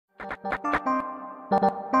Okay,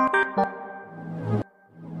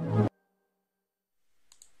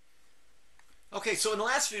 so in the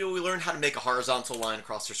last video we learned how to make a horizontal line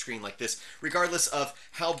across our screen like this. Regardless of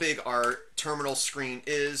how big our terminal screen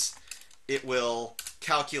is, it will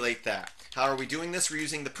calculate that. How are we doing this? We're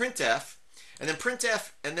using the printf,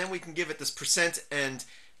 and then we can give it this percent and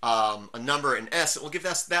a number in S. It will give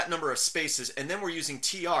us that number of spaces, and then we're using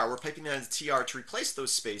tr. We're piping that into tr to replace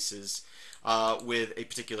those spaces with a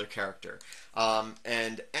particular character.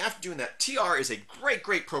 And after doing that, tr is a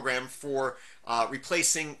great program for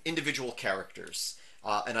replacing individual characters.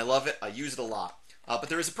 And I love it. I use it a lot. But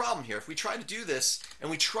there is a problem here. If we try to do this and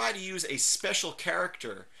we try to use a special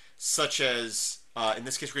character, such as, in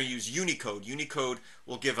this case, we're going to use Unicode. Unicode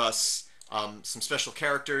will give us some special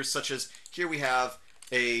characters, such as here we have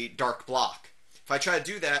a dark block. If I try to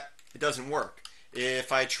do that, it doesn't work.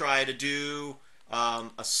 If I try to do a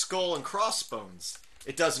skull and crossbones,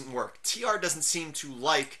 it doesn't work. TR doesn't seem to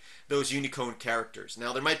like those Unicode characters.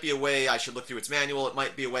 Now, there might be a way. I should look through its manual. It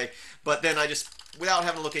might be a way. But then I just, without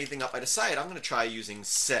having to look anything up, I decided I'm going to try using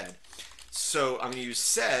sed. So I'm going to use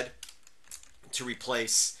sed to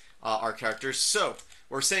replace our characters. So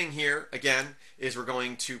what we're saying here, again, is we're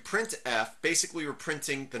going to print f. Basically, we're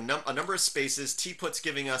printing a number of spaces. Tput's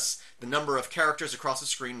giving us the number of characters across the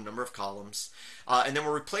screen, a number of columns. And then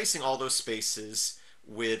we're replacing all those spaces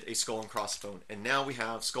with a skull and crossbone. And now we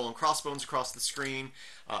have skull and crossbones across the screen.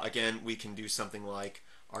 Again, we can do something like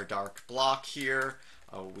our dark block here.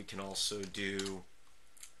 We can also do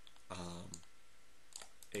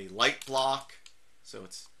a light block. So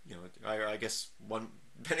it's, you know, I guess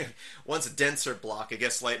one's a denser block. I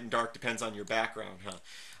guess light and dark depends on your background,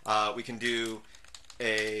 huh? We can do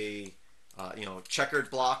a checkered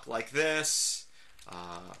block like this.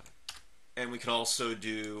 And we can also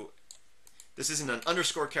do, this isn't an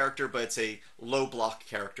underscore character, but it's a low block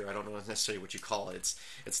character. I don't know necessarily what you call it.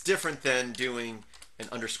 It's different than doing an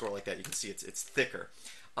underscore like that. You can see it's thicker.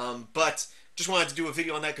 But just wanted to do a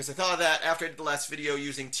video on that because I thought of that after I did the last video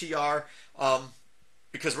using TR,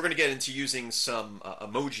 because we're going to get into using some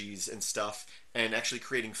emojis and stuff and actually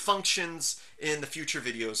creating functions in the future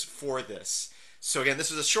videos for this. So again, this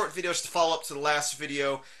was a short video just to follow up to the last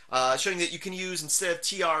video, showing that you can use, instead of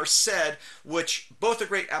tr, sed, which both are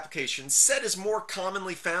great applications. Sed is more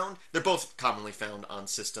commonly found. They're both commonly found on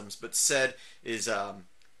systems, but sed is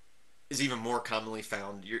even more commonly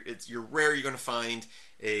found. You're rare you're going to find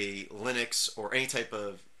a Linux or any type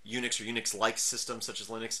of Unix or Unix-like system such as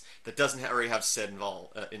Linux that doesn't already have sed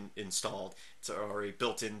installed. It's already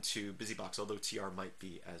built into BusyBox, although TR might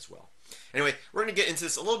be as well. Anyway, we're going to get into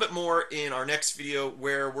this a little bit more in our next video,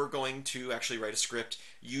 where we're going to actually write a script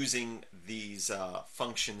using these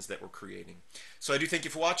functions that we're creating. So I do thank you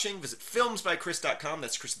for watching. Visit filmsbychris.com.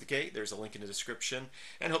 That's Chris with the K. There's a link in the description.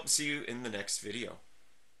 And hope to see you in the next video.